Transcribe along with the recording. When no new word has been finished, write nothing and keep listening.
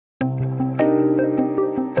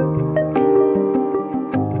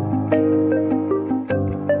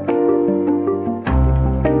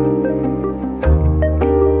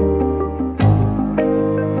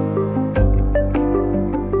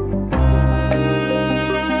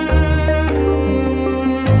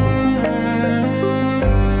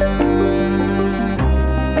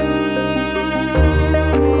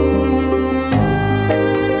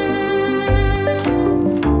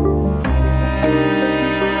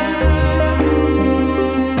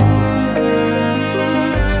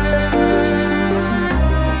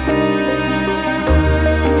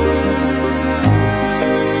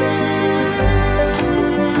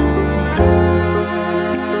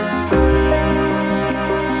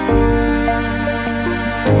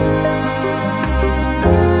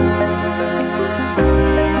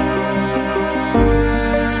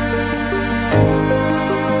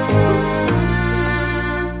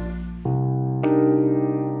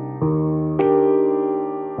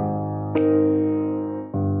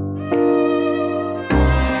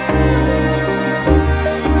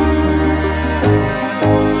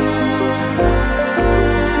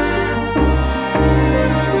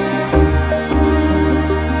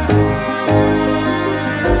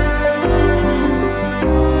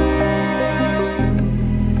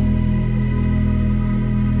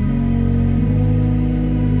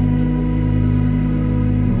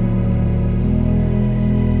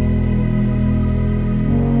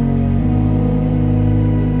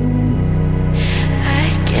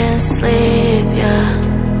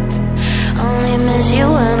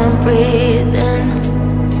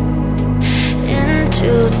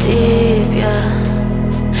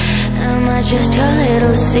just your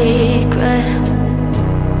little secret.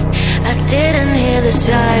 I didn't hear the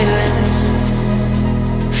sirens,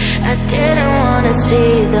 I didn't wanna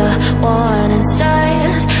see the warning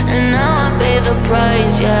signs, and now I pay the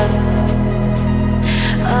price, yeah.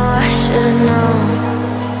 Oh, I should've known.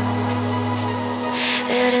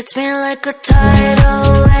 It hits me like a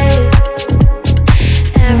tidal wave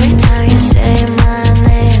every time you say my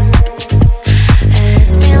name. It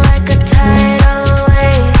hits me like a tidal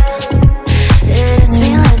wave. It hits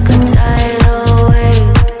me like a tidal wave.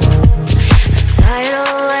 A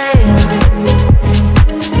tidal wave.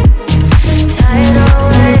 Tidal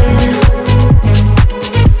wave.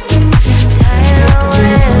 Tidal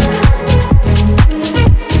wave.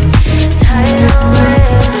 Tidal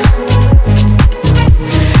wave.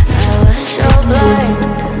 I was so blind,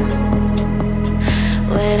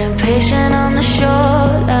 waiting patient on the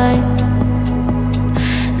shoreline.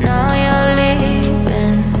 Now you're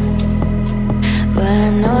leaving, but I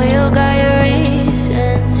know you got your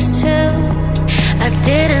reasons too. I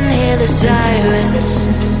didn't hear the sirens,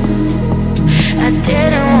 I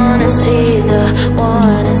didn't wanna see the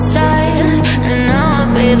warning signs, and now I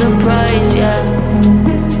pay the price, yeah.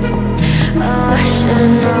 Oh, I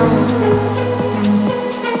should've known.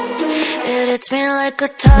 It hits me like a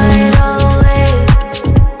tidal wave